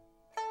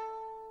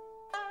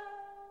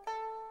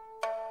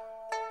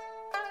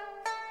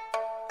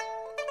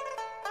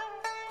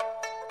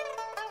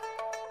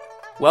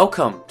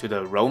Welcome to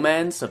the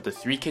Romance of the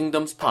Three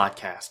Kingdoms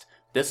podcast.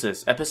 This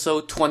is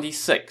episode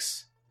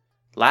 26.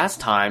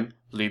 Last time,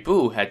 Lu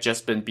Bu had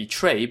just been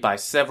betrayed by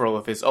several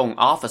of his own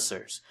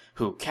officers,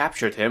 who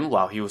captured him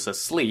while he was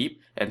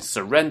asleep and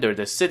surrendered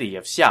the city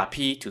of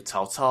Xiapi to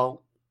Cao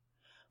Cao.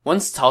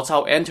 Once Cao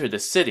Cao entered the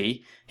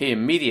city, he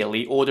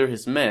immediately ordered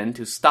his men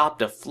to stop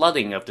the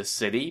flooding of the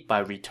city by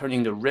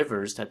returning the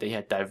rivers that they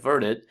had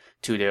diverted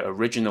to their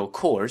original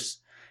course,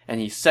 and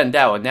he sent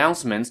out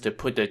announcements to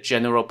put the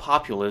general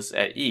populace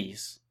at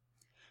ease.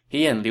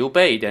 He and Liu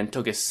Bei then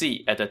took a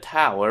seat at the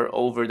tower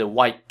over the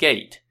White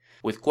Gate,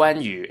 with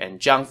Guan Yu and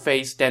Zhang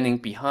Fei standing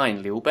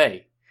behind Liu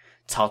Bei.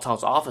 Cao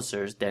Cao's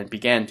officers then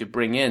began to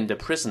bring in the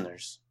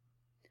prisoners.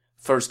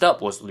 First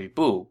up was Lu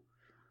Bu.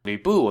 Lu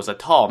Bu was a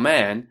tall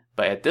man,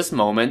 but at this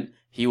moment,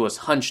 he was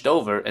hunched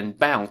over and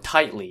bound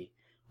tightly.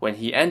 When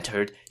he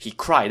entered, he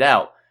cried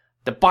out,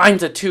 "The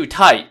binds are too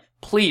tight!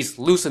 Please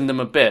loosen them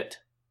a bit."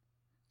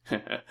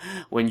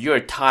 "When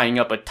you're tying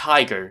up a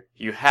tiger,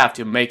 you have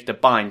to make the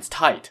binds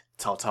tight,"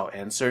 Cao Cao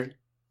answered.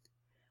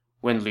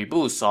 When Lu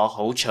Bu saw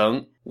Hou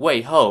Cheng,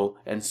 Wei Hou,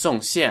 and Song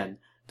Xian,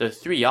 the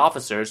three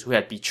officers who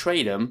had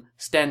betrayed him,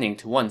 standing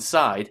to one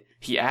side,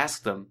 he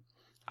asked them,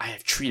 "I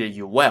have treated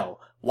you well.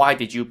 Why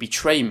did you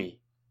betray me?"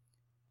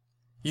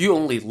 "You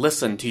only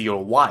listened to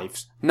your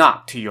wives,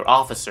 not to your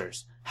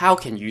officers. How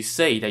can you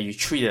say that you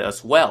treated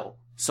us well?"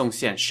 Song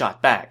Xian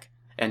shot back,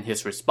 and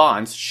his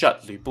response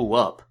shut Lu Bu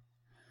up.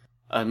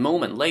 A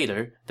moment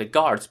later, the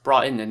guards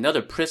brought in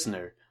another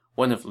prisoner,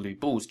 one of Lu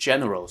Bu's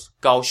generals,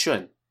 Gao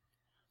Shun.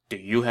 "Do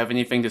you have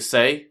anything to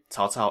say?"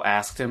 Cao Cao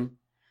asked him.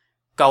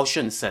 Gao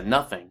Shun said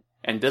nothing,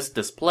 and this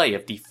display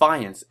of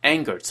defiance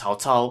angered Cao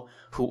Cao,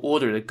 who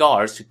ordered the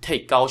guards to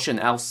take Gao Shun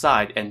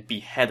outside and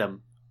behead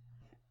him.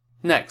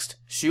 Next,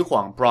 Xu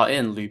Huang brought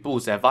in Lu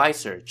Bu's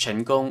advisor,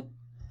 Chen Gong,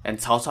 and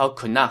Cao Cao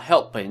could not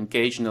help but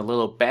engage in a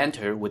little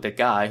banter with the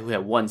guy who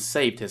had once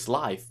saved his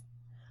life.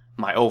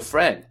 "My old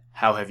friend,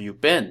 how have you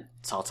been?"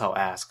 Cao Cao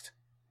asked.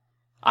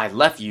 "I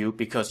left you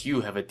because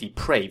you have a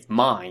depraved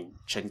mind,"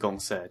 Chen Gong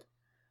said.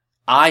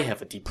 "I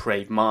have a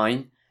depraved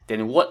mind?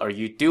 Then what are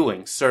you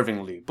doing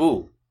serving Lu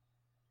Bu?"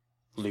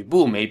 "Lu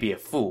Bu may be a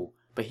fool,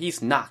 but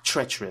he's not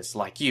treacherous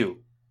like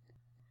you."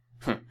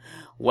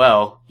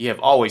 "Well, you have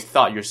always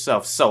thought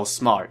yourself so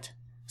smart.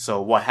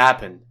 So what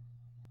happened?"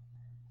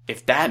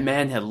 "If that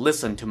man had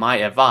listened to my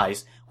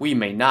advice, we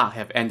may not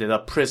have ended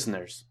up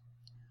prisoners."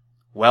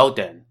 "Well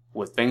then,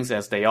 with things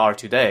as they are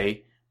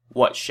today,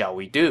 what shall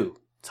we do?"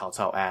 Cao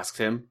Cao asked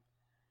him.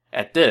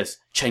 At this,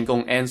 Chen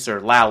Gong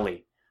answered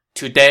loudly,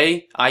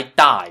 "Today, I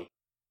die."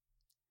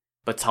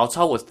 But Cao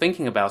Cao was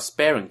thinking about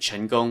sparing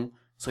Chen Gong,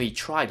 so he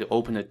tried to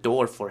open the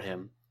door for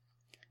him.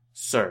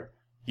 "Sir,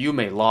 you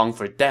may long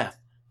for death,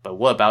 but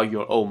what about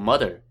your old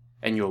mother,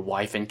 and your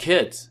wife and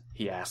kids?"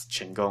 he asked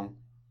Chen Gong.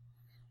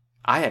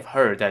 "I have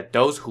heard that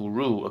those who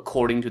rule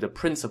according to the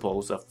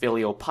principles of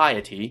filial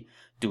piety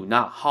do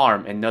not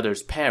harm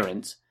another's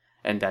parents,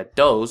 and that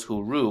those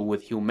who rule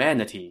with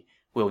humanity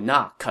will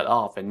not cut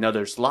off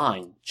another's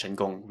line," Chen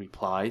Gong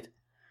replied.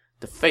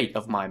 "The fate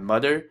of my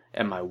mother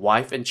and my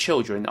wife and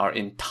children are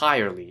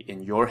entirely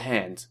in your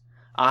hands.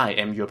 I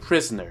am your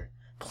prisoner.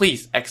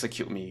 Please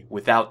execute me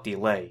without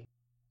delay."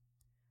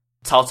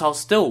 Cao Cao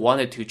still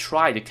wanted to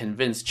try to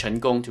convince Chen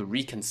Gong to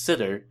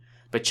reconsider,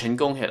 but Chen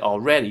Gong had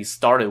already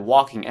started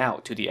walking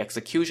out to the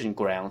execution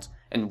grounds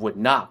and would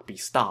not be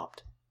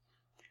stopped.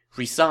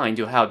 Resigned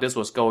to how this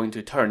was going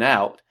to turn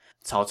out,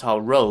 Cao Cao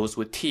rose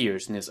with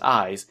tears in his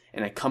eyes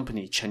and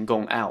accompanied Chen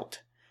Gong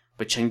out,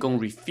 but Chen Gong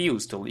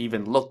refused to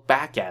even look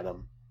back at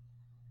him.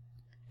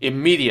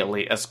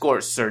 "Immediately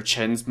escort Sir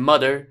Chen's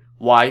mother,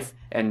 wife,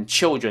 and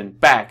children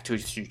back to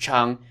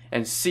Xuchang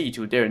and see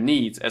to their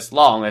needs as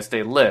long as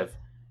they live.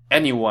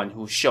 Anyone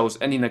who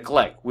shows any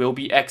neglect will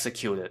be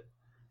executed,"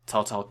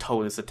 Cao Cao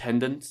told his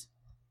attendants.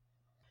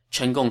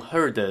 Chen Gong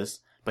heard this,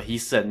 but he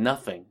said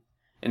nothing.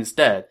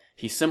 Instead,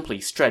 he simply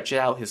stretched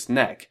out his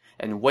neck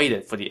and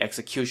waited for the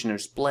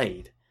executioner's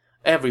blade.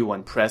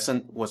 Everyone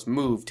present was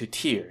moved to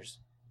tears.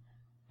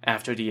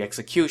 After the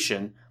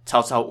execution,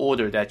 Cao Cao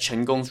ordered that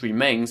Chen Gong's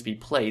remains be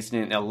placed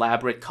in an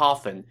elaborate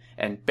coffin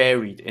and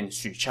buried in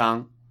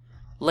Xuchang.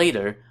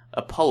 Later,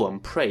 a poem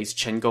praised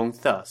Chen Gong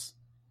thus: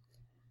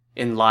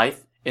 "In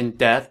life, in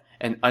death,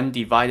 an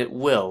undivided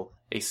will,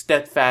 a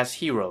steadfast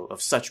hero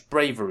of such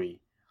bravery.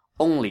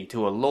 Only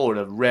to a lord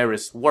of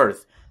rarest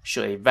worth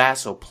should a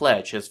vassal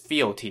pledge his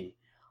fealty.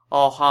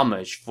 All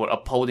homage for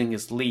upholding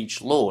his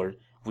liege lord,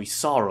 we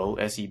sorrow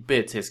as he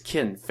bids his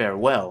kin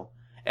farewell.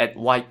 At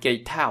White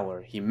Gate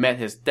Tower he met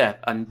his death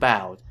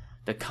unbowed.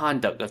 The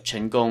conduct of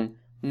Chen Gong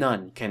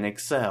none can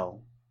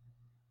excel."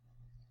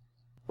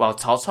 While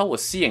Cao Cao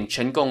was seeing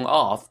Chen Gong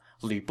off,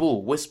 Lu Bu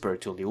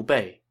whispered to Liu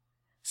Bei,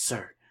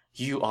 "Sir,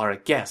 you are a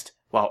guest,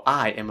 while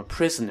I am a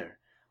prisoner.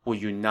 Will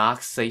you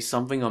not say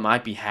something on my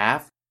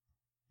behalf?"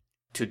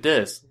 To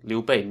this,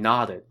 Liu Bei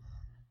nodded.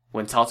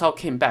 When Cao Cao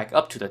came back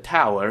up to the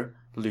tower,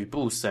 Lu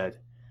Bu said,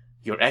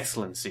 "Your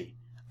Excellency,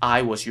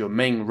 I was your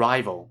main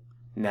rival.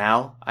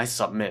 Now I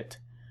submit.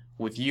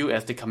 With you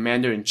as the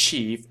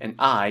commander-in-chief and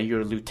I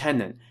your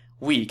lieutenant,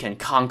 we can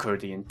conquer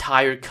the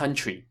entire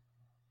country.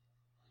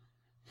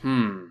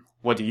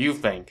 What do you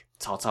think?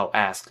 Cao Cao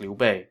asked Liu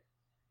Bei.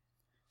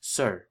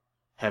 Sir,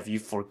 have you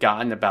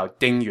forgotten about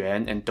Ding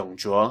Yuan and Dong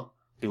Zhuo?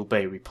 Liu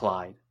Bei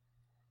replied.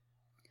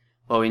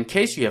 Well, in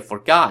case you have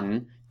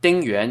forgotten,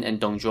 Ding Yuan and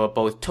Dong Zhuo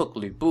both took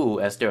Lu Bu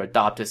as their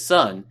adopted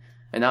son,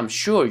 and I'm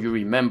sure you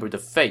remember the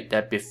fate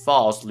that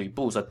befalls Lu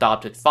Bu's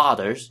adopted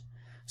fathers.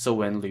 So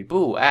when Lu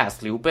Bu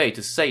asked Liu Bei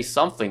to say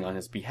something on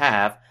his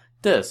behalf,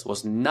 this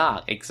was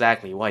not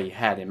exactly what he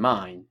had in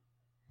mind.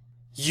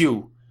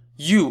 You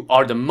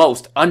are the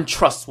most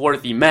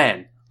untrustworthy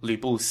man, Lu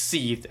Bu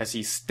seethed as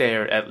he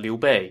stared at Liu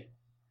Bei.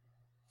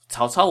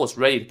 Cao Cao was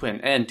ready to put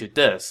an end to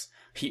this.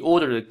 He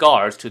ordered the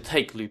guards to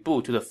take Lu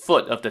Bu to the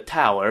foot of the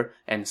tower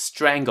and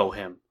strangle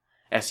him.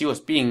 As he was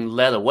being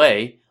led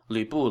away,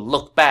 Lu Bu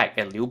looked back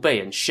at Liu Bei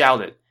and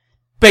shouted,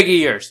 "Big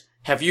ears,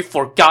 have you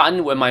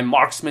forgotten when my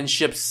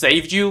marksmanship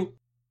saved you?"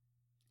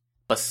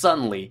 But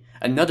suddenly,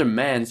 another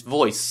man's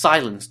voice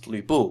silenced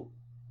Lu Bu.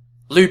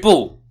 "Lu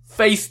Bu,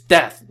 face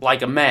death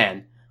like a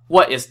man.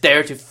 What is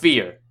there to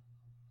fear?"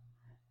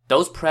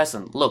 Those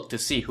present looked to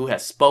see who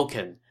had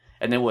spoken,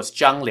 and it was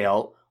Zhang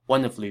Liao,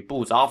 one of Lu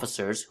Bu's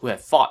officers who had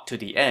fought to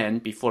the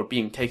end before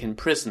being taken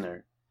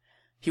prisoner.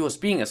 He was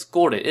being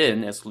escorted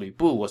in as Lu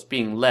Bu was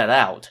being led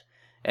out,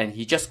 and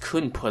he just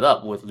couldn't put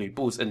up with Lu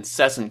Bu's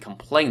incessant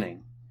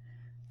complaining.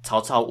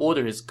 Cao Cao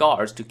ordered his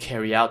guards to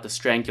carry out the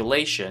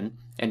strangulation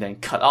and then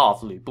cut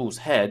off Lu Bu's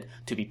head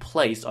to be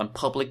placed on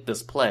public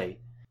display.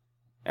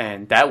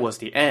 And that was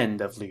the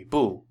end of Lu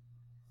Bu.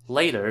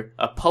 Later,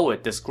 a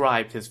poet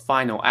described his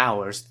final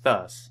hours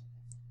thus.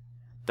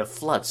 The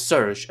flood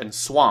surged and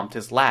swamped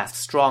his last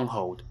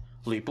stronghold.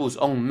 Lu Bu's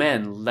own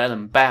men led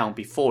him bound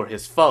before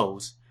his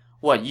foes.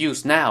 What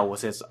use now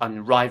was his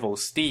unrivaled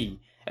steed,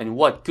 and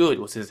what good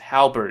was his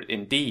halberd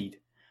indeed?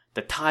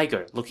 The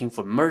tiger, looking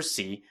for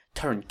mercy,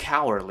 turned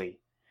cowardly.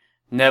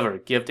 Never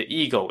give the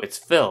eagle its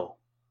fill.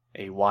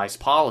 A wise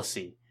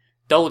policy.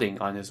 Doting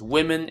on his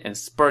women and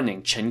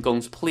spurning Chen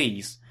Gong's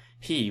pleas,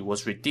 he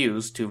was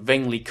reduced to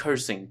vainly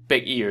cursing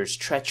Big Ear's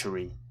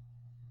treachery.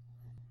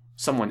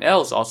 Someone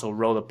else also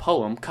wrote a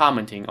poem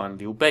commenting on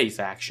Liu Bei's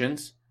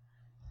actions.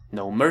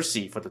 No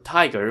mercy for the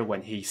tiger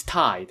when he's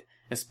tied,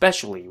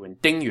 especially when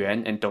Ding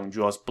Yuan and Dong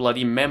Zhuo's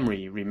bloody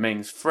memory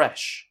remains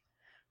fresh.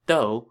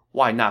 Though,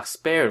 why not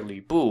spare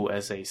Lu Bu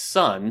as a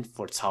son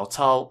for Cao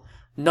Cao,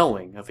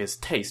 knowing of his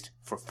taste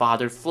for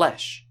father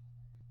flesh?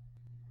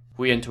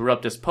 We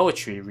interrupt this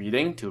poetry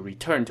reading to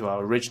return to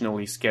our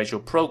originally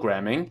scheduled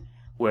programming,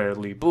 where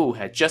Lu Bu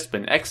had just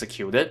been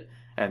executed,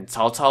 and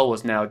Cao Cao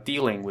was now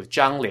dealing with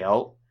Zhang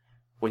Liao.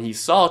 When he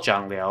saw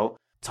Zhang Liao,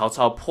 Cao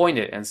Cao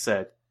pointed and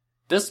said,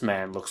 "This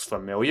man looks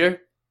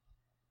familiar."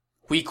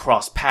 "We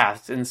crossed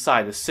paths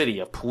inside the city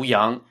of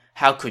Puyang.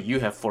 How could you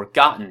have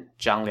forgotten?"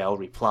 Zhang Liao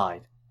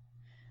replied.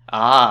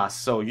 "Ah,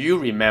 so you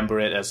remember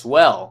it as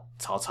well,"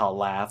 Cao Cao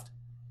laughed.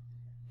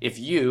 If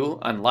you,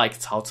 unlike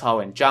Cao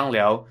Cao and Zhang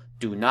Liao,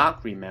 do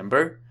not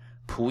remember,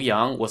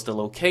 Puyang was the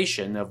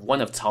location of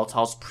one of Cao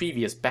Cao's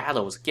previous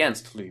battles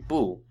against Lu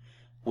Bu,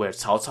 where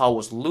Cao Cao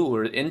was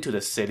lured into the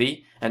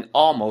city and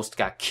almost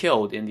got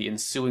killed in the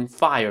ensuing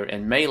fire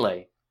and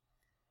melee.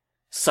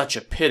 "Such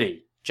a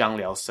pity," Zhang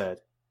Liao said.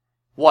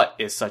 "What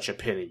is such a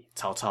pity?"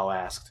 Cao Cao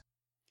asked.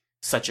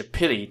 "Such a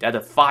pity that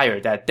the fire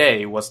that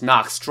day was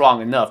not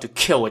strong enough to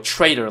kill a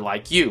traitor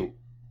like you."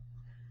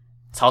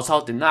 Cao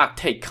Cao did not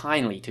take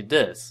kindly to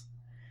this.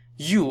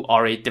 "You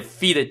are a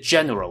defeated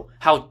general.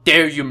 How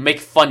dare you make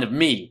fun of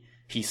me?"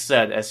 he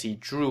said as he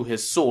drew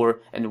his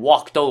sword and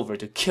walked over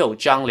to kill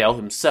Zhang Liao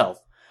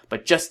himself.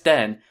 But just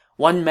then,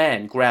 one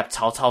man grabbed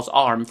Cao Cao's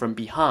arm from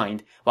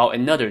behind, while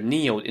another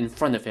kneeled in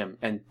front of him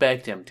and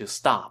begged him to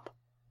stop.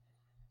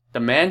 The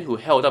man who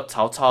held up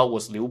Cao Cao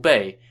was Liu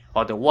Bei,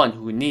 while the one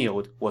who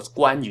kneeled was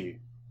Guan Yu.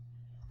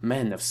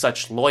 "Men of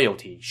such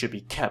loyalty should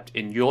be kept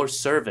in your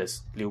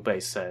service," Liu Bei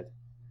said.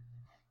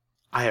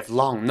 "I have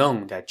long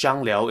known that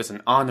Zhang Liao is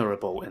an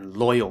honorable and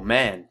loyal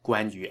man,"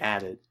 Guan Yu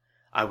added.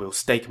 "I will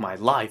stake my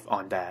life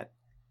on that."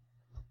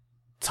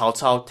 Cao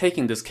Cao,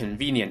 taking this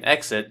convenient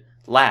exit,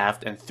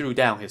 laughed and threw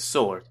down his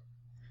sword.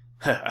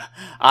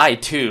 "I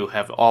too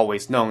have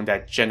always known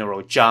that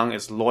General Zhang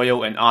is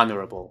loyal and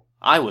honorable.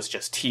 I was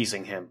just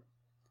teasing him."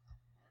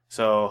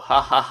 So,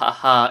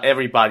 ha,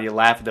 everybody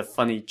laughed at the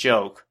funny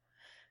joke.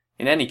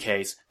 In any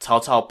case,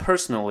 Cao Cao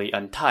personally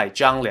untied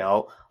Zhang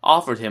Liao,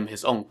 offered him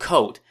his own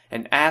coat,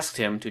 and asked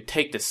him to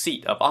take the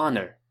seat of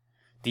honor.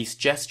 These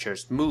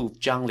gestures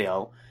moved Zhang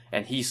Liao,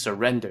 and he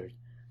surrendered.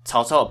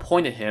 Cao Cao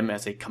appointed him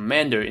as a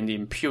commander in the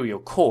imperial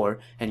corps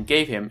and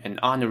gave him an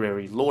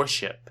honorary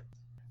lordship.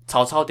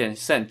 Cao Cao then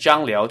sent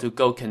Zhang Liao to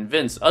go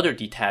convince other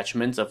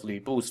detachments of Lu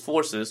Bu's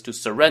forces to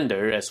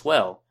surrender as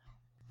well.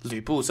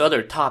 Lu Bu's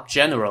other top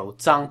general,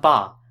 Zhang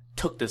Ba,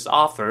 took this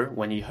offer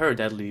when he heard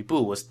that Lu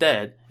Bu was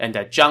dead and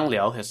that Zhang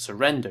Liao had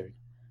surrendered.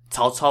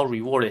 Cao Cao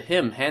rewarded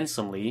him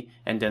handsomely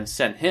and then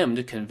sent him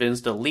to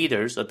convince the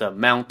leaders of the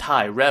Mount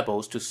Tai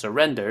rebels to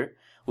surrender,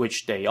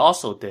 which they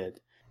also did.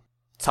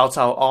 Cao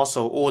Cao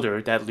also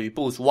ordered that Lu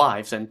Bu's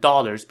wives and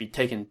daughters be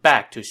taken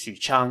back to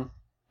Xuchang.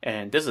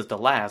 and this is the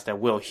last that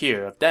we'll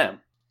hear of them.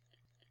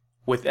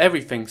 With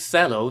everything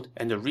settled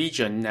and the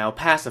region now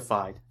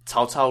pacified,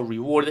 Cao Cao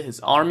rewarded his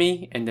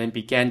army and then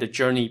began the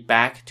journey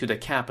back to the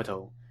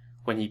capital.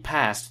 When he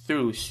passed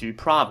through Xu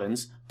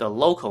province, the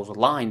locals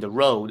lined the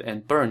road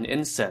and burned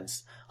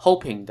incense,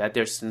 hoping that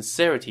their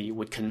sincerity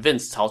would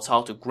convince Cao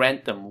Cao to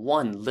grant them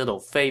one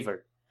little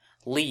favor: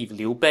 leave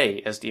Liu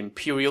Bei as the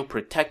imperial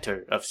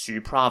protector of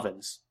Xu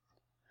province.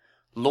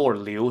 Lord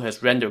Liu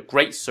has rendered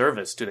great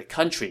service to the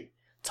country,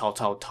 Cao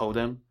Cao told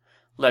them.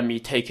 Let me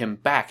take him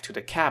back to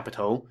the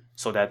capital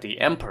so that the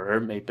emperor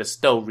may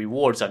bestow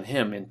rewards on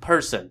him in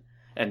person,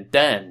 and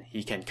then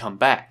he can come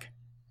back.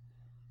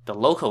 The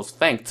locals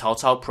thanked Cao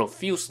Cao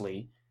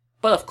profusely,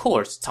 but of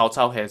course Cao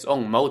Cao had his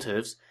own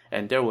motives,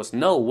 and there was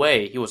no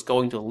way he was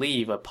going to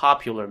leave a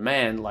popular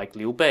man like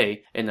Liu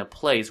Bei in a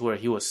place where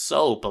he was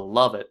so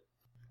beloved.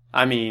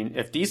 I mean,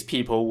 if these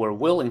people were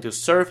willing to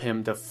serve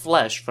him the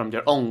flesh from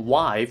their own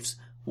wives,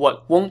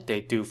 what won't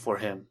they do for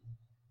him?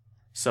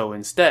 So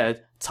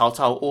instead, Cao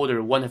Cao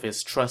ordered one of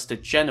his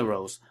trusted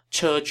generals,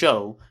 Che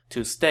Zhou,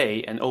 to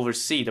stay and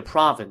oversee the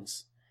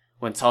province.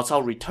 When Cao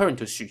Cao returned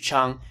to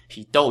Xuchang,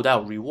 he doled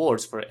out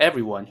rewards for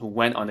everyone who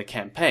went on the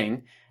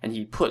campaign, and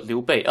he put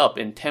Liu Bei up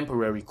in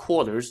temporary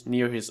quarters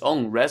near his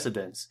own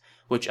residence,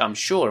 which I'm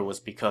sure was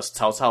because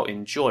Cao Cao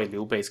enjoyed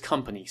Liu Bei's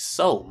company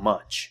so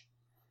much.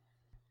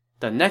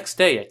 The next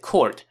day at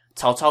court,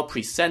 Cao Cao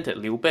presented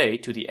Liu Bei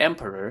to the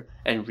emperor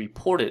and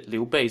reported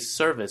Liu Bei's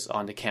service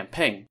on the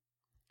campaign.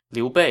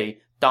 Liu Bei,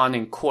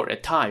 donning court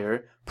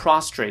attire,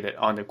 prostrated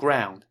on the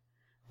ground.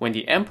 When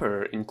the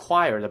emperor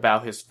inquired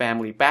about his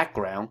family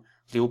background,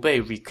 Liu Bei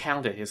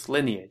recounted his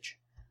lineage.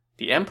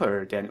 The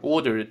emperor then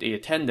ordered the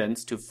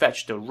attendants to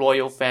fetch the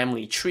royal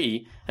family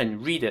tree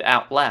and read it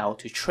out loud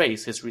to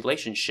trace his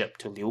relationship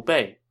to Liu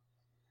Bei.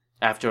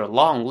 After a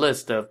long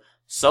list of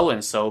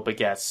so-and-so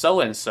begat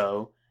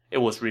so-and-so, it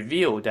was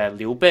revealed that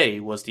Liu Bei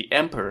was the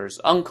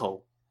emperor's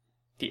uncle.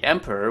 The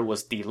emperor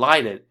was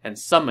delighted and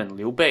summoned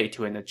Liu Bei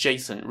to an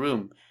adjacent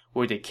room,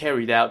 where they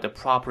carried out the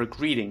proper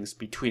greetings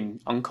between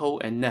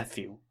uncle and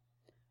nephew.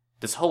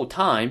 This whole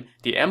time,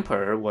 the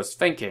emperor was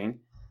thinking,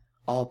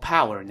 all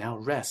power now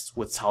rests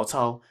with Cao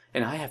Cao,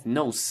 and I have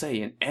no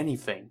say in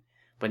anything.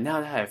 But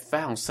now that I have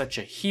found such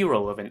a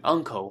hero of an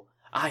uncle,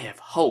 I have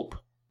hope.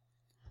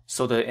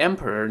 So the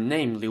emperor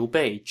named Liu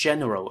Bei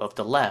general of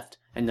the left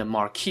and the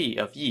marquis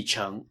of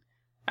Yicheng.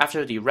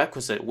 After the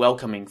requisite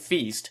welcoming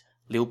feast,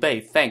 Liu Bei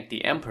thanked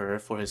the emperor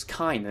for his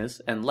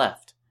kindness and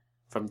left.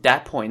 From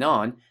that point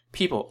on,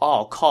 people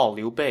all call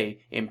Liu Bei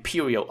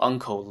Imperial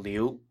Uncle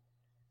Liu.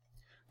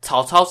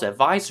 Cao Cao's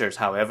advisors,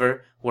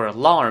 however, were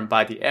alarmed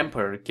by the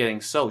emperor getting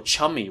so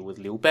chummy with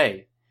Liu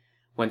Bei.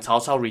 When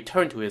Cao Cao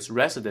returned to his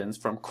residence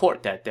from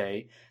court that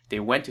day, they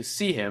went to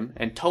see him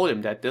and told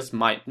him that this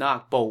might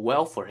not bode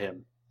well for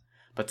him.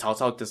 But Cao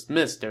Cao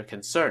dismissed their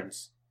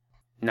concerns.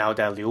 Now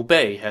that Liu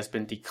Bei has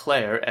been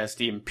declared as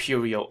the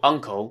imperial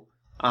uncle,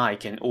 I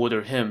can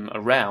order him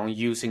around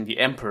using the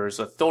emperor's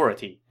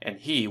authority, and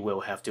he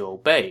will have to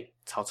obey,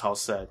 Cao Cao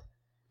said.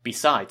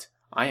 Besides,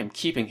 I am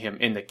keeping him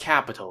in the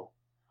capital.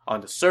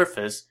 On the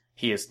surface,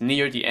 he is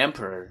near the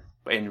emperor,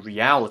 but in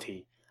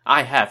reality,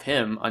 I have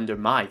him under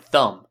my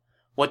thumb.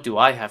 What do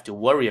I have to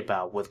worry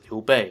about with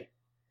Liu Bei?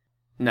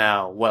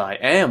 Now, what I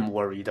am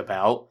worried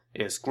about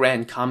is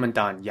Grand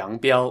Commandant Yang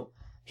Biao.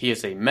 He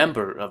is a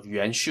member of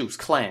Yuan Shu's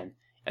clan,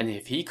 and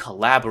if he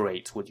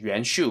collaborates with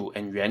Yuan Shu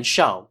and Yuan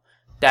Shao,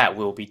 that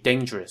will be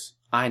dangerous.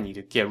 I need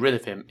to get rid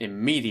of him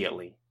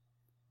immediately.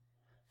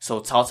 So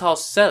Cao Cao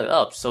set it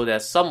up so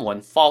that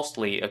someone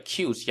falsely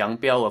accused Yang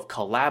Biao of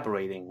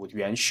collaborating with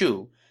Yuan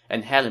Shu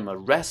and had him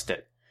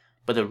arrested.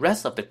 But the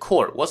rest of the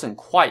court wasn't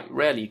quite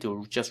ready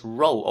to just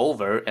roll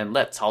over and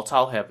let Cao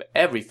Cao have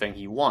everything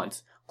he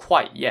wants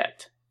quite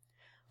yet.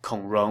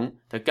 Kong Rong,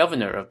 the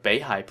governor of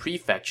Beihai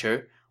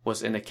Prefecture,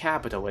 was in the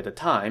capital at the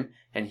time,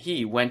 and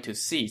he went to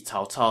see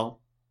Cao Cao.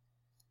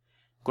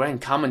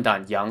 Grand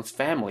Commandant Yang's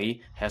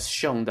family has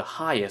shown the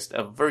highest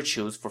of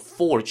virtues for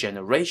 4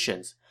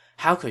 generations.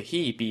 How could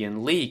he be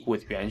in league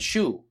with Yuan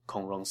Shu?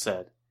 Kong Rong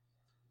said.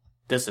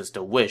 This is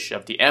the wish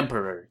of the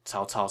emperor,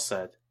 Cao Cao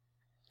said.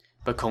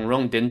 But Kong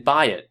Rong didn't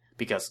buy it,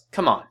 because,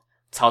 come on,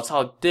 Cao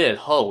Cao did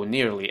hold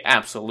nearly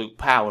absolute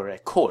power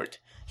at court.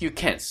 You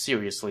can't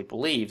seriously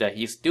believe that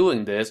he's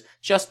doing this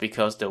just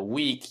because the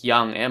weak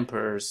young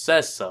emperor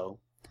says so.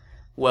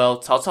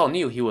 Well, Cao Cao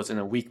knew he was in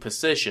a weak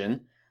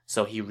position,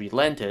 so he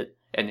relented,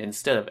 and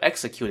instead of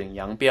executing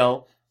Yang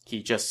Biao,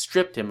 he just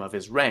stripped him of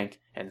his rank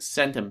and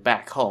sent him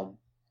back home.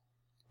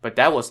 But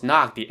that was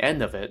not the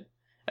end of it.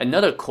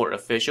 Another court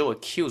official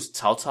accused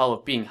Cao Cao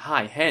of being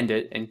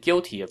high-handed and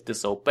guilty of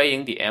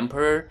disobeying the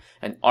emperor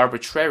and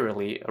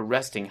arbitrarily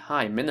arresting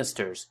high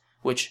ministers,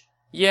 which,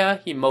 yeah,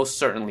 he most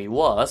certainly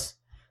was.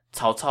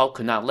 Cao Cao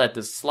could not let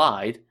this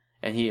slide,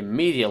 and he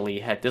immediately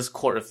had this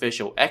court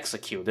official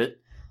executed,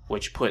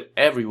 which put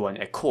everyone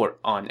at court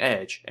on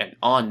edge and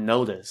on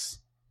notice.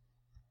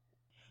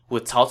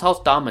 With Cao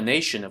Cao's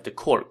domination of the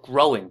court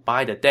growing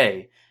by the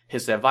day,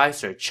 his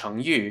advisor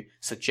Cheng Yu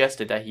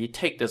suggested that he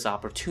take this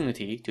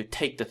opportunity to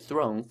take the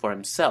throne for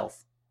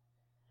himself.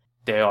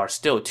 There are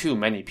still too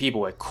many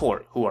people at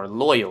court who are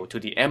loyal to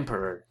the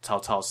emperor,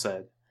 Cao Cao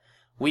said.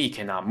 We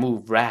cannot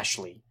move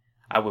rashly.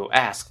 I will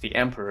ask the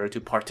emperor to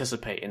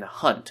participate in a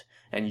hunt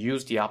and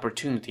use the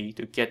opportunity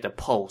to get the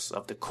pulse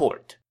of the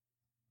court.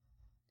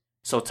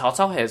 So Cao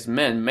Cao had his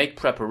men make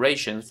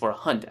preparations for a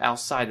hunt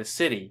outside the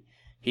city.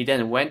 He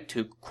then went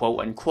to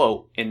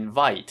quote-unquote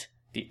invite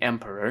the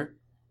emperor.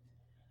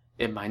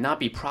 It might not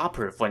be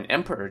proper for an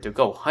emperor to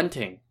go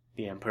hunting,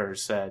 the emperor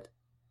said.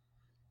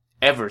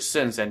 Ever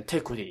since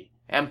antiquity,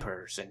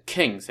 emperors and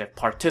kings have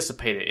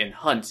participated in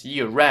hunts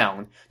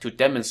year-round to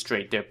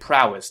demonstrate their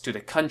prowess to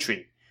the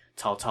country,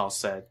 Cao Cao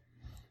said.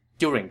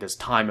 During this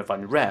time of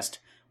unrest,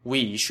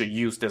 we should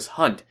use this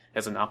hunt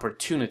as an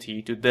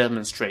opportunity to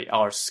demonstrate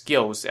our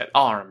skills at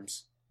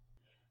arms.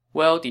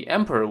 Well, the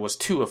emperor was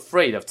too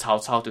afraid of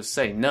Cao Cao to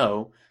say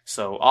no,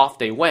 so off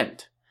they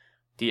went.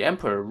 The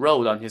emperor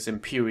rode on his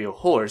imperial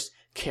horse,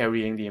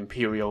 carrying the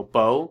imperial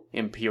bow,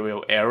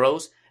 imperial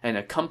arrows, and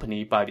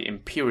accompanied by the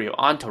imperial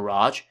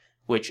entourage,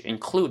 which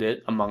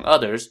included, among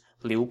others,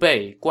 Liu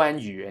Bei,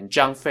 Guan Yu, and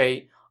Zhang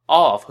Fei,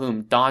 all of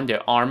whom donned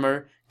their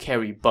armor,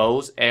 carried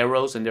bows,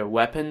 arrows, and their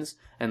weapons,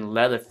 and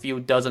led a few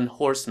dozen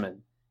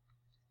horsemen.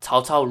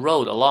 Cao Cao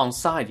rode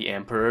alongside the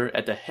emperor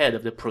at the head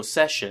of the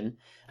procession,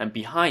 and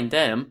behind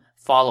them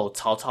followed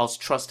Cao Cao's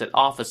trusted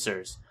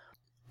officers.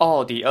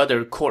 All the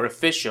other court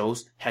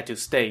officials had to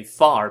stay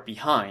far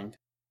behind.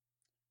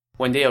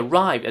 When they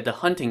arrived at the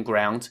hunting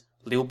grounds,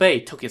 Liu Bei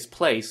took his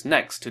place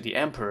next to the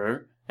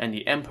emperor, and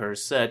the emperor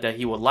said that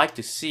he would like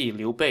to see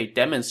Liu Bei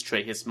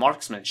demonstrate his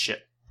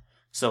marksmanship.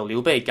 So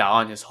Liu Bei got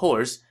on his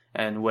horse,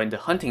 and when the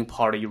hunting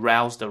party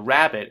roused a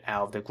rabbit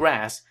out of the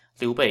grass,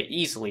 Liu Bei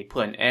easily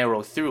put an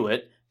arrow through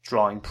it,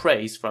 drawing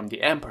praise from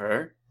the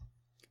emperor.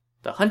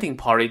 The hunting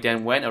party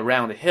then went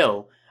around the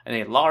hill, and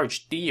a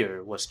large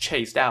deer was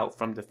chased out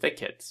from the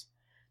thickets.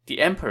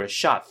 The emperor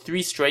shot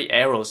 3 straight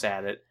arrows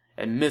at it,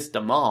 and missed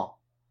them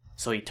all.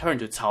 So he turned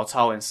to Cao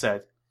Cao and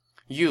said,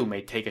 "You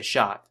may take a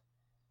shot."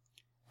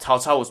 Cao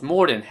Cao was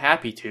more than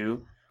happy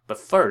to, but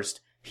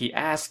first, he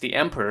asked the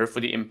emperor for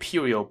the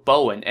imperial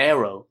bow and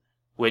arrow,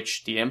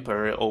 which the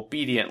emperor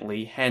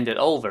obediently handed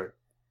over.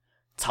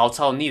 Cao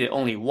Cao needed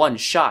only 1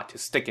 shot to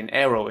stick an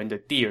arrow in the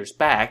deer's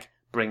back,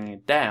 bringing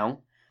it down.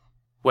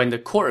 When the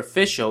court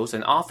officials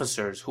and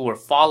officers who were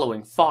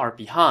following far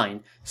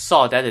behind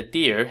saw that the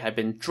deer had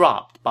been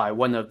dropped by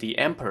one of the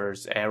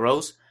emperor's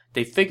arrows,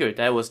 they figured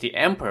that it was the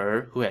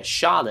emperor who had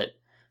shot it.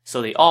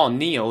 So they all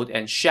kneeled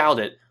and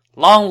shouted,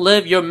 "Long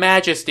live your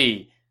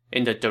majesty!"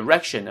 in the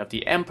direction of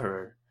the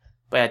emperor.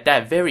 But at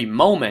that very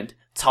moment,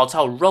 Cao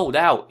Cao rode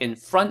out in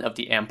front of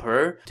the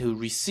emperor to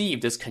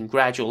receive this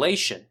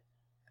congratulation.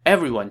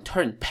 Everyone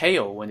turned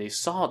pale when they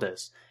saw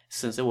this,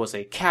 since it was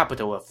a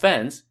capital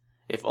offense.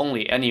 If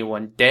only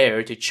anyone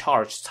dared to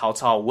charge Cao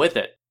Cao with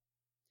it.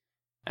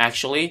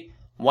 Actually,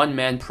 one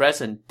man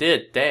present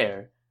did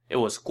dare. It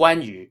was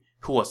Guan Yu,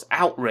 who was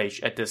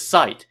outraged at this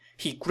sight.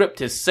 He gripped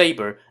his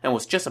saber and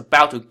was just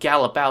about to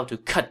gallop out to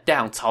cut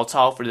down Cao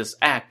Cao for this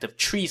act of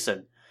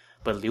treason.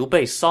 But Liu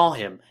Bei saw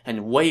him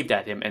and waved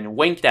at him and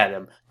winked at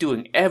him,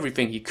 doing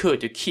everything he could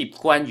to keep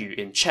Guan Yu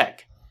in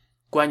check.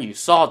 Guan Yu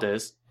saw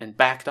this and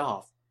backed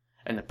off,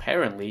 and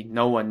apparently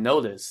no one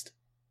noticed.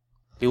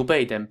 Liu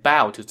Bei then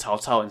bowed to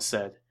Cao Cao and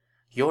said,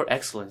 "Your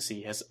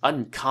Excellency has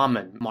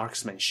uncommon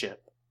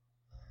marksmanship."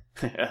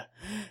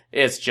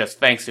 "It's just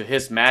thanks to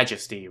His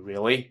Majesty,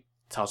 really,"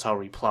 Cao Cao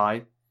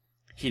replied.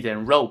 He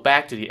then rode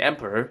back to the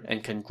emperor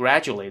and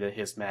congratulated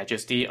His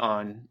Majesty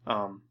on,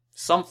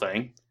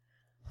 something.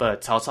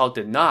 But Cao Cao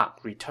did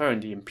not return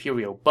the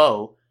imperial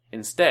bow.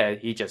 Instead,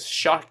 he just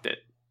sharked it.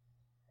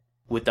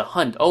 With the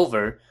hunt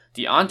over,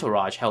 the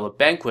entourage held a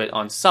banquet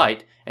on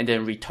site and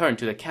then returned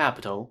to the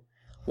capital.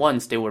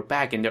 Once they were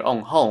back in their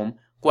own home,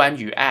 Guan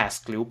Yu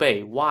asked Liu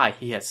Bei why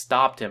he had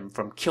stopped him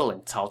from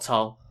killing Cao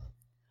Cao.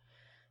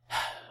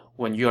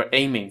 "When you're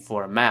aiming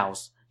for a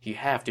mouse, you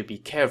have to be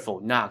careful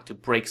not to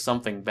break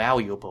something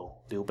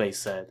valuable," Liu Bei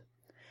said.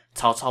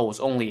 Cao Cao was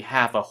only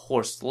half a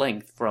horse's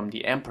length from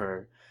the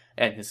emperor,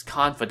 and his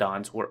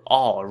confidants were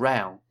all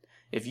around.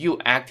 If you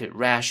acted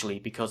rashly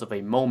because of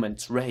a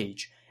moment's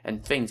rage,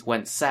 and things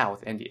went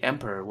south and the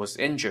emperor was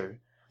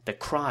injured, the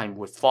crime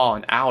would fall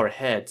on our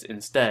heads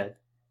instead.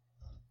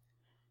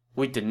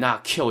 "We did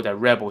not kill that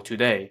rebel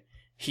today.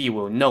 He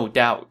will no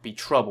doubt be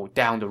trouble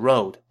down the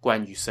road,"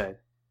 Guan Yu said.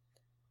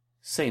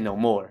 "Say no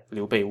more,"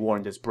 Liu Bei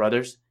warned his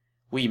brothers.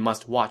 "We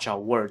must watch our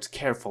words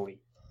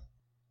carefully."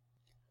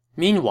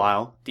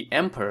 Meanwhile, the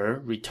emperor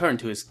returned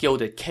to his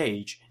gilded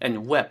cage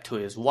and wept to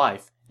his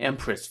wife,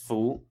 Empress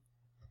Fu.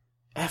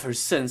 "Ever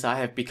since I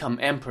have become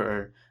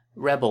emperor,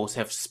 rebels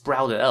have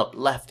sprouted up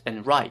left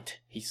and right,"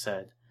 he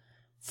said.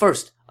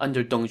 "First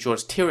under Dong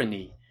Zhuo's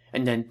tyranny,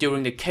 and then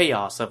during the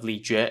chaos of Li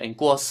Jue and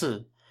Guo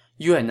Si,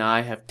 you and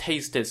I have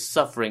tasted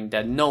suffering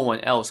that no one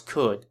else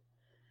could.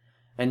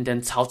 And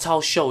then Cao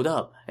Cao showed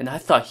up, and I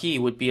thought he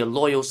would be a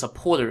loyal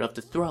supporter of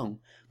the throne,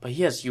 but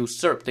he has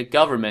usurped the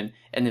government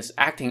and is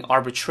acting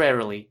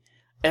arbitrarily.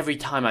 Every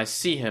time I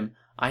see him,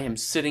 I am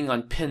sitting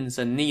on pins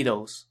and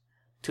needles.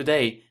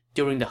 Today,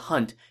 During the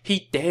hunt,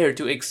 he dared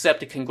to accept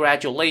the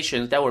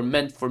congratulations that were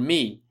meant for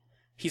me.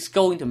 He's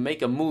going to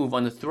make a move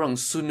on the throne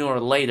sooner or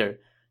later.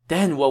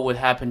 Then what would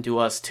happen to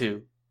us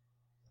two?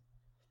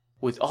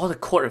 With all the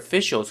court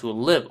officials who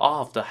live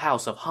off the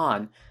House of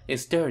Han,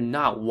 is there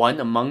not one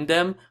among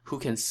them who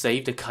can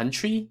save the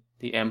country?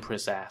 The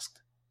Empress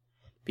asked.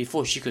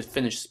 Before she could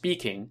finish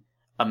speaking,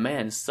 a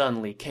man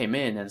suddenly came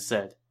in and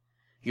said,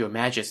 "Your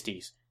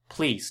Majesties,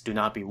 please do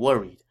not be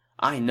worried.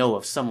 I know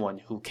of someone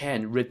who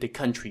can rid the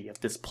country of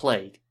this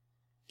plague."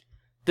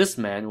 This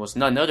man was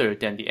none other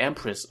than the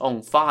Empress'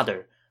 own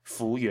father,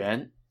 Fu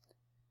Yuan.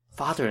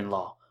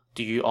 "Father-in-law,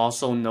 do you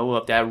also know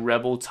of that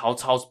rebel Cao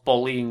Cao's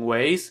bullying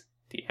ways?"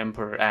 the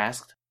emperor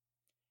asked.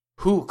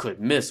 "Who could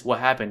miss what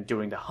happened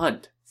during the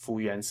hunt?" Fu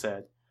Yuan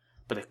said.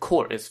 "But the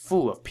court is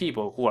full of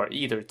people who are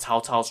either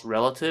Cao Cao's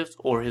relatives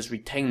or his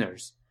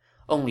retainers.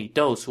 Only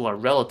those who are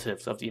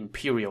relatives of the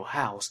imperial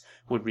house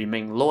would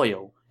remain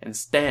loyal and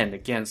stand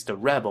against the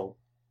rebel.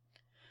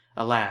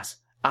 Alas,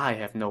 I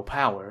have no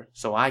power,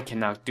 so I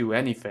cannot do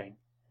anything.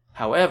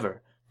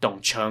 However,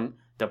 Dong Cheng,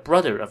 the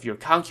brother of your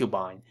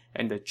concubine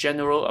and the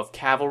general of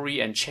cavalry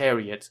and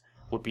chariots,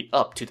 would be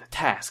up to the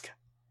task."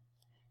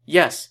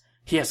 "Yes,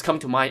 he has come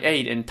to my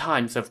aid in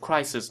times of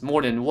crisis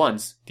more than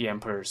once," the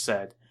emperor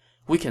said.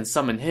 "We can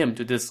summon him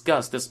to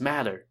discuss this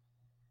matter."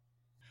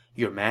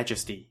 "Your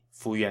Majesty,"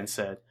 Fu Yuan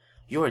said,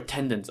 "your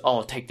attendants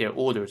all take their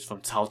orders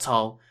from Cao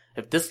Cao.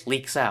 If this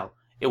leaks out,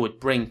 it would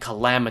bring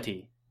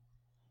calamity."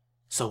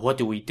 "So what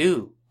do we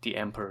do?" the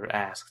emperor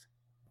asked.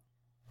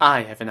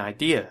 "I have an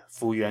idea,"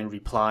 Fu Yuan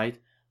replied.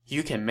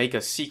 "You can make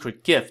a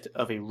secret gift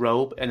of a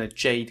robe and a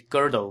jade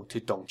girdle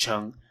to Dong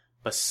Cheng,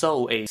 but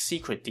sew a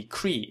secret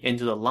decree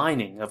into the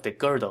lining of the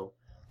girdle.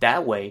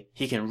 That way,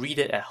 he can read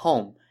it at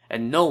home,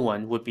 and no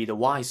one would be the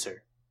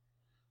wiser."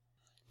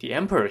 The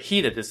emperor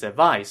heeded this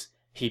advice.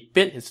 He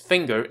bit his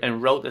finger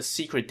and wrote a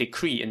secret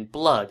decree in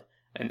blood,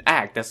 an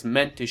act that's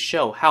meant to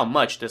show how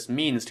much this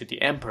means to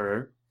the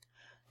emperor.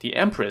 The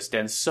empress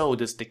then sewed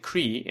this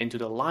decree into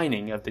the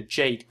lining of the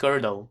jade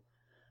girdle.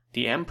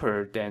 The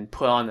emperor then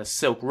put on a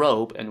silk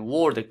robe and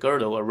wore the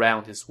girdle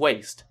around his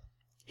waist.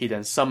 He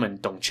then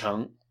summoned Dong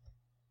Cheng.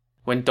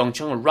 When Dong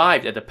Cheng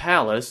arrived at the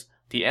palace,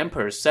 the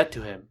emperor said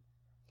to him,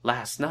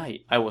 "Last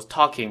night I was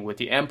talking with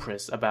the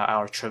empress about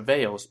our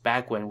travails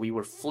back when we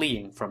were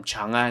fleeing from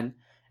Chang'an,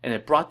 and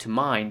it brought to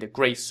mind the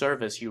great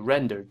service you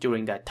rendered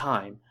during that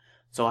time,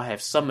 so I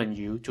have summoned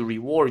you to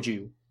reward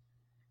you."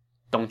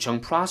 Dong Cheng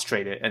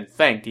prostrated and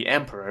thanked the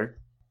emperor.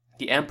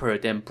 The emperor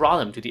then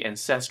brought him to the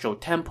ancestral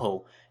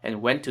temple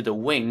and went to the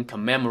wing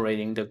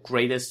commemorating the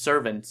greatest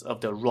servants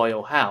of the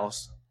royal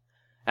house.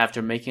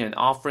 After making an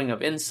offering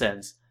of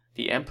incense,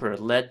 the emperor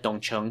led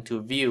Dong Cheng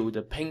to view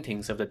the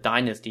paintings of the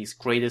dynasty's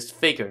greatest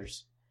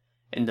figures.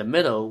 In the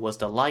middle was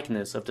the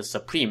likeness of the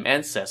supreme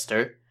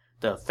ancestor,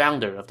 the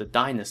founder of the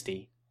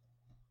dynasty.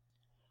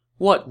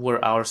 "What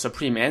were our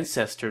supreme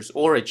ancestor's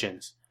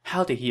origins?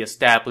 How did he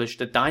establish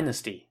the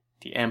dynasty?"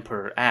 the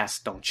emperor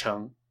asked Dong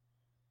Cheng.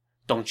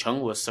 Dong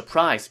Cheng was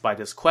surprised by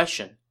this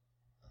question.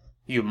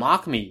 "You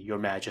mock me, your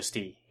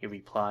majesty," he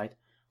replied.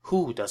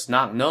 "Who does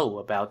not know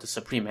about the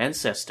supreme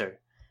ancestor?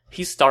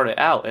 He started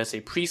out as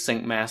a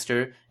precinct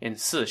master in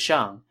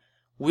Sishang.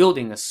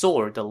 Wielding a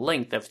sword the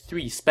length of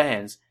 3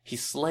 spans, he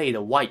slayed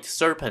a white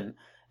serpent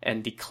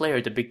and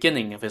declared the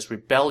beginning of his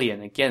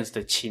rebellion against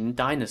the Qin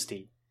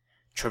dynasty.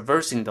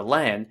 Traversing the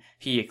land,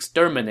 he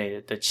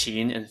exterminated the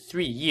Qin in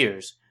 3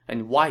 years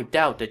and wiped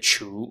out the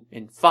Chu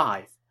in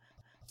 5.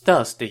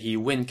 Thus did he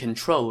win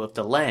control of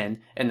the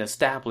land and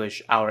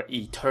establish our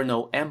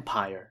eternal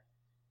empire."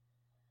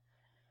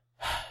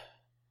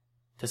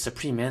 "The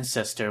supreme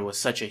ancestor was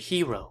such a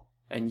hero,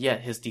 and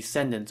yet his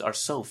descendants are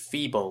so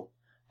feeble.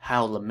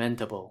 How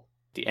lamentable,"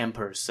 the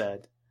emperor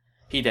said.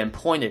 He then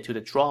pointed to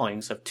the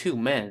drawings of 2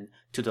 men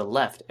to the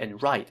left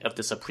and right of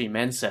the supreme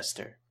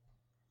ancestor.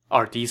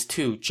 "Are these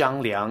 2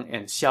 Zhang Liang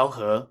and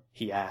Xiao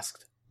He?" he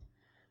asked.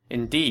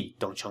 "Indeed,"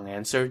 Dong Cheng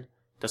answered.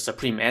 "The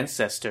supreme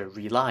ancestor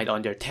relied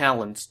on their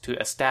talents to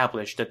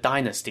establish the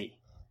dynasty."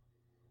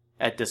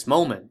 At this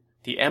moment,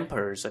 the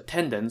emperor's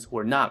attendants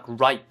were not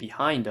right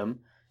behind him,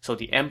 so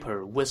the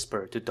emperor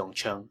whispered to Dong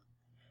Cheng,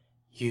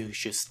 "You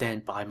should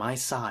stand by my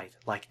side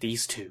like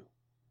these 2.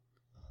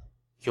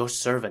 "Your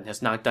servant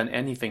has not done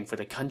anything for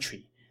the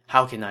country.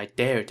 How can I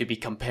dare to be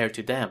compared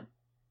to them?"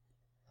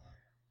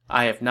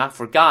 "I have not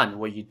forgotten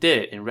what you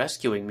did in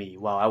rescuing me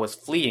while I was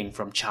fleeing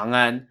from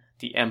Chang'an,"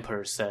 the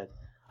emperor said.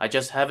 "I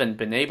just haven't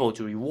been able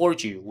to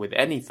reward you with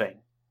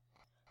anything."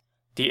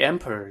 The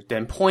emperor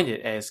then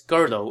pointed at his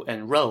girdle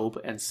and robe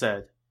and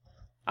said,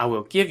 "I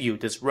will give you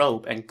this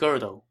robe and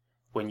girdle.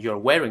 When you're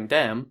wearing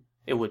them,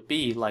 it would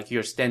be like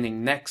you're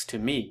standing next to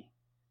me."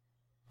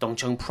 Dong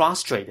Cheng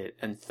prostrated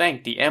and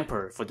thanked the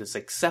emperor for this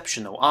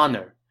exceptional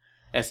honor.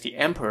 As the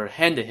emperor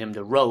handed him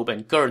the robe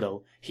and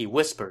girdle, he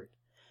whispered,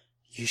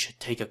 "You should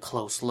take a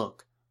close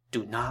look.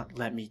 Do not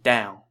let me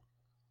down."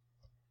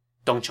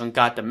 Dong Cheng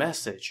got the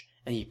message,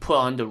 and he put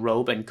on the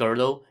robe and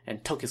girdle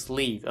and took his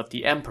leave of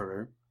the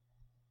emperor.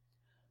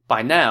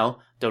 By now,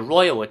 The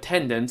royal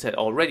attendants had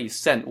already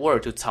sent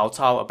word to Cao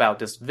Cao about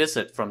this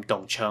visit from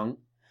Dong Cheng,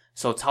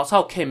 so Cao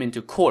Cao came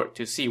into court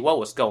to see what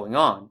was going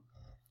on.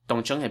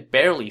 Dong Cheng had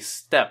barely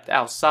stepped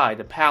outside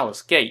the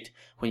palace gate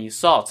when he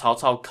saw Cao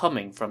Cao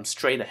coming from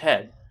straight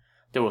ahead.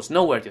 There was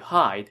nowhere to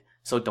hide,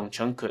 so Dong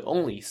Cheng could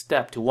only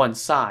step to one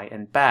side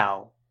and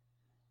bow.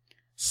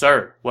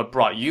 "Sir, what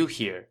brought you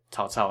here?"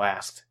 Cao Cao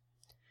asked.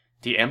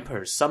 "The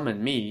emperor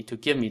summoned me to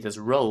give me this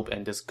robe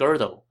and this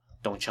girdle,"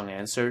 Dong Cheng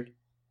answered.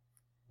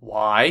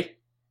 "Why?"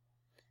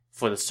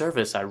 "For the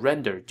service I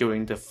rendered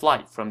during the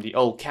flight from the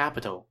old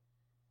capital."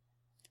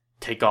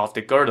 "Take off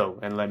the girdle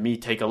and let me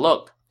take a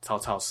look,"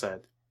 Cao Cao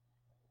said.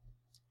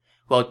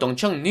 Well, Dong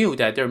Cheng knew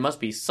that there must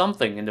be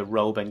something in the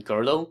robe and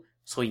girdle,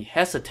 so he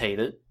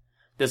hesitated.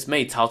 This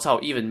made Cao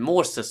Cao even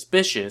more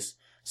suspicious,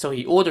 so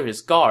he ordered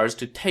his guards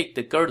to take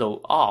the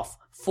girdle off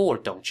for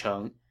Dong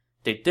Cheng.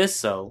 They did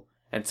so,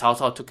 and Cao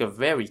Cao took a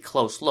very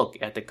close look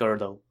at the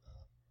girdle.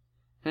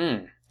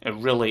 It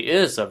really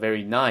is a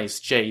very nice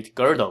jade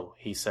girdle,"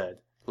 he said,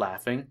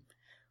 laughing.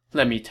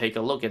 "Let me take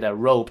a look at that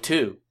robe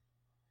too."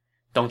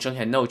 Dong Cheng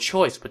had no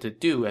choice but to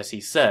do as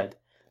he said.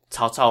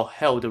 Cao Cao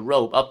held the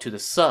robe up to the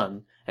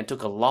sun and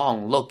took a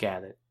long look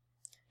at it.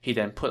 He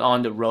then put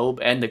on the robe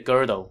and the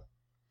girdle.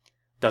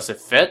 "Does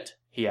it fit?"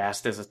 he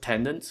asked his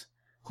attendants,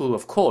 who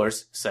of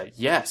course said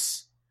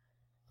yes.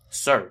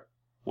 "Sir,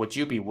 would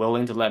you be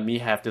willing to let me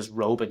have this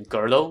robe and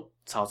girdle?"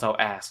 Cao Cao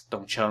asked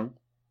Dong Cheng.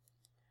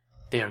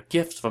 "They are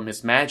gifts from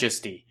His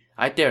Majesty.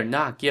 I dare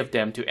not give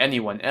them to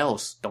anyone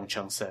else," Dong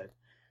Cheng said.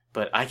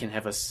 "But I can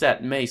have a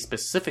set made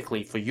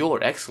specifically for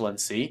your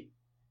excellency."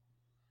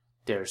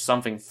 "There's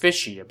something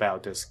fishy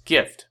about this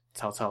gift,"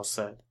 Cao Cao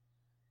said.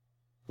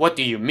 "What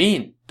do you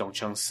mean?" Dong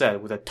Cheng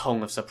said with a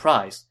tone of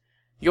surprise.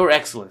 "Your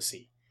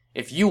excellency,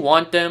 if you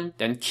want them,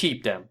 then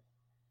keep them."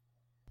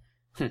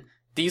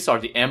 "These are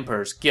the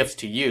emperor's gifts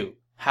to you.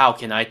 How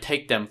can I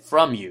take them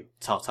from you?"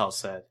 Cao Cao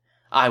said.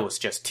 "I was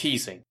just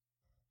teasing."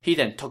 He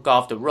then took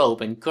off the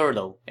robe and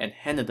girdle and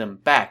handed them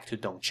back to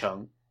Dong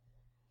Cheng.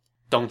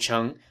 Dong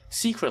Cheng,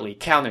 secretly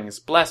counting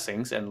his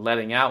blessings and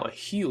letting out a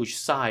huge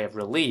sigh of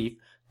relief,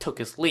 took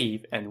his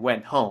leave and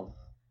went home.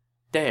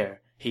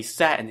 There, he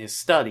sat in his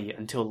study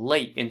until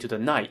late into the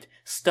night,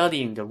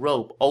 studying the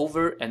robe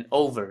over and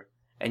over,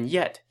 and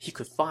yet he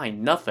could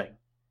find nothing.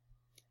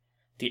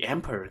 "The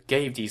emperor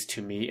gave these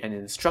to me and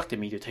instructed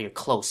me to take a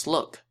close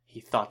look,"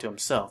 he thought to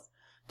himself.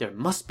 "There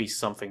must be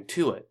something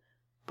to it.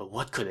 But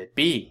what could it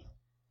be?"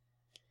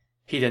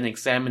 He then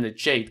examined the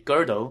jade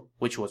girdle,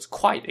 which was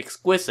quite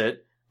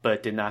exquisite,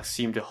 but did not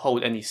seem to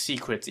hold any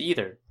secrets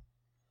either.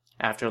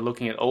 After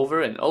looking it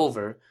over and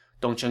over,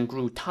 Dong Cheng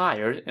grew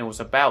tired and was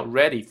about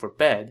ready for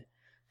bed.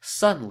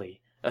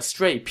 Suddenly, a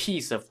stray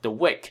piece of the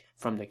wick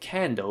from the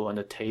candle on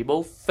the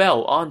table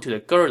fell onto the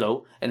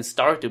girdle and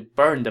started to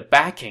burn the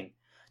backing.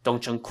 Dong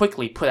Cheng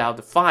quickly put out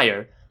the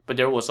fire, but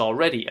there was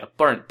already a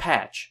burnt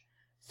patch.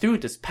 Through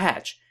this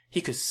patch,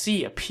 he could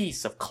see a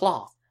piece of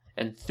cloth,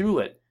 and through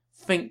it,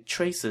 faint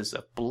traces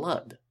of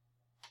blood.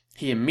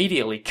 He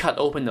immediately cut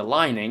open the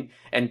lining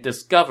and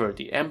discovered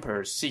the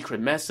emperor's secret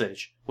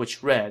message,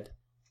 which read,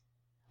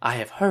 "I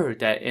have heard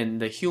that in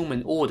the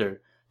human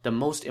order, the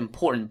most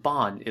important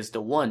bond is the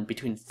one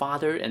between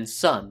father and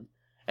son,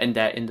 and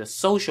that in the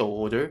social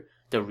order,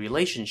 the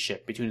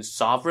relationship between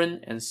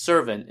sovereign and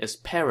servant is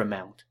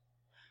paramount.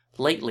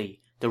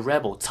 Lately, the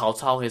rebel Cao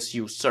Cao has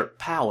usurped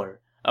power,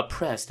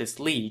 oppressed his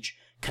liege,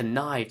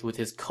 connived with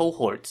his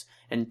cohorts,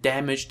 and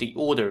damaged the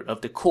order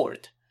of the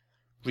court.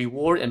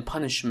 Reward and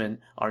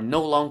punishment are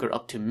no longer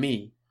up to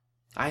me.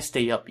 I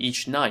stay up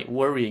each night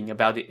worrying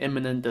about the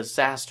imminent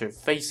disaster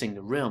facing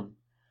the realm.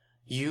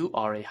 You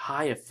are a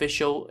high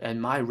official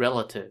and my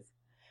relative.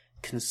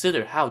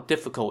 Consider how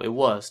difficult it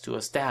was to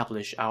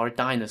establish our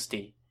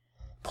dynasty.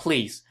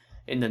 Please,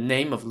 in the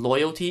name of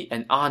loyalty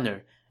and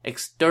honor,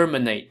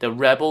 exterminate the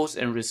rebels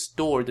and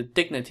restore the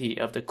dignity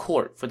of the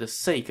court for the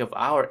sake of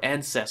our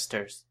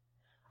ancestors.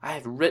 I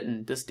have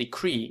written this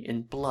decree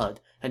in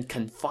blood and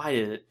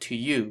confided it to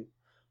you.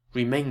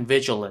 Remain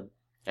vigilant,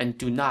 and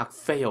do not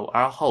fail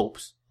our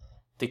hopes.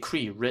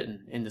 Decree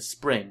written in the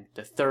spring,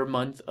 the 3rd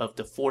month of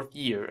the 4th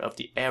year of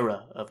the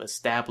era of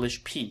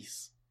established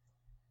peace."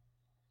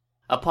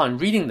 Upon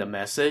reading the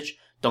message,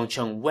 Dong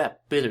Cheng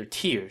wept bitter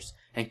tears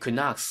and could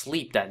not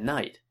sleep that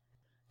night.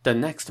 The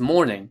next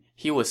morning,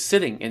 he was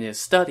sitting in his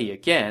study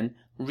again,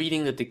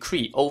 reading the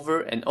decree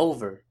over and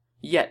over,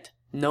 yet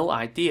no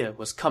idea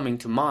was coming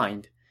to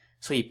mind.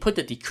 So he put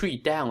the decree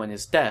down on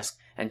his desk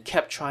and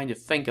kept trying to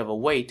think of a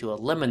way to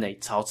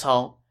eliminate Cao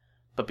Cao.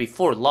 But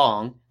before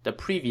long, the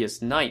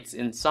previous night's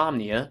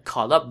insomnia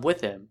caught up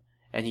with him,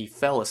 and he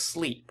fell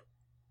asleep.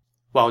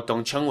 While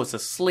Dong Cheng was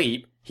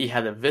asleep, he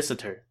had a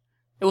visitor.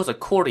 It was a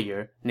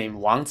courtier named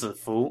Wang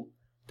Zifu.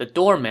 The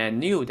doorman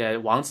knew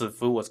that Wang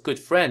Zifu was good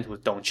friends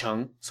with Dong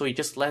Cheng, so he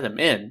just let him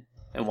in,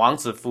 and Wang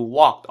Zifu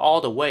walked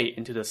all the way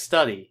into the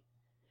study.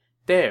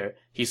 There,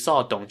 he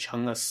saw Dong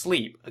Cheng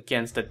asleep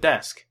against the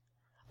desk.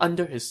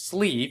 Under his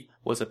sleeve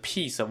was a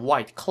piece of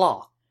white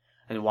cloth,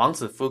 and Wang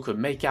Zifu could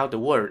make out the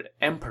word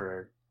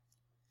emperor.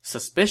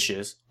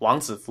 Suspicious, Wang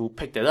Zifu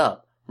picked it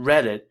up,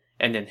 read it,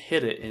 and then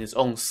hid it in his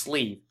own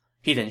sleeve.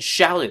 He then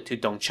shouted to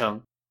Dong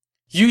Cheng,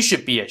 "You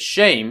should be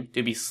ashamed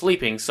to be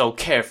sleeping so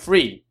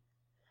carefree."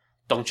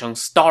 Dong Cheng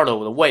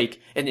startled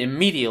awake and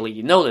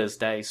immediately noticed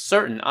that a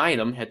certain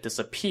item had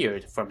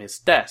disappeared from his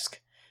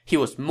desk. He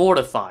was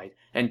mortified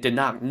and did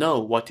not know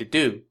what to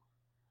do.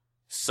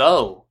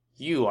 "So,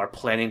 you are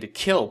planning to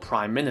kill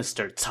Prime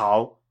Minister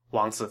Cao,"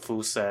 Wang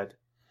Zifu said.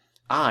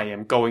 "I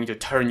am going to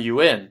turn you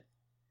in."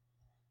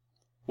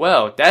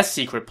 Well, that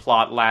secret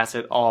plot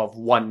lasted all of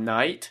one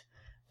night.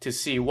 To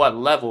see what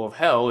level of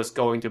hell is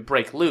going to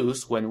break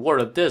loose when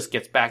word of this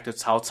gets back to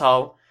Cao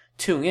Cao,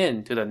 tune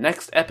in to the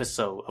next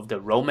episode of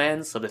the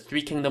Romance of the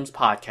Three Kingdoms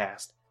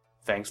podcast.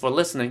 Thanks for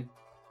listening.